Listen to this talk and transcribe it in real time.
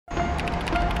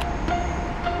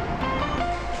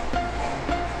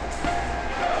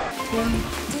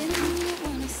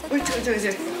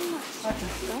이제.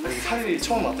 살이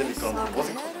처음 왔다니까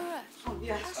어색하다.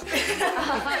 미안.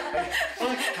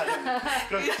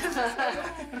 그런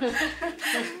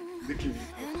느낌이.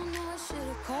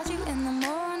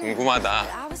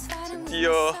 궁금하다.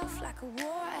 드디어.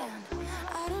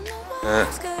 응.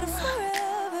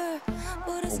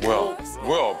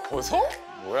 뭐야? 벗어?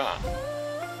 뭐야?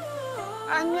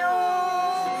 안녕.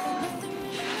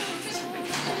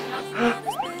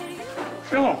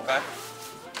 형.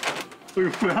 이거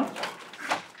뭐야?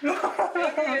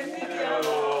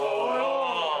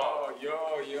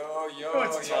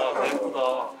 진짜 예쁘다.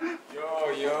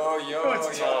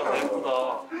 진짜 예쁘다.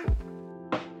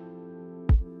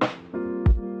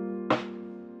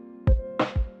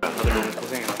 다들 너무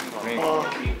고생했어.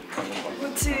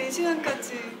 그렇지, 이 시간까지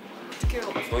어떻게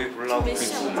너희 보려고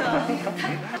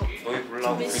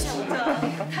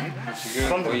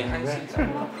지금 거의 1시잖아.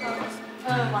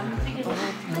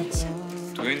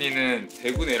 도현이는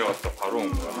대구 내려갔다 바로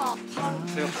온 거야.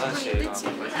 새벽 5시에.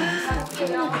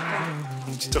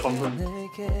 진짜 감사합니다.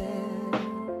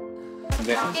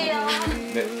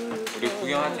 네. 우리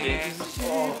구경하지.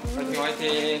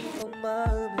 화이팅.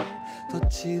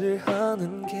 덧칠을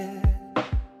하는 게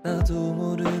나도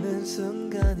모르는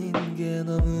순간인 게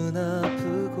너무나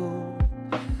아프고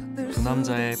두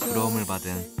남자의 부러움을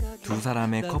받은 두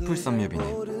사람의 커플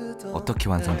썸뮤비는 어떻게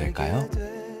완성될까요?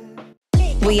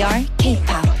 We are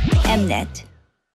K-pop Mnet.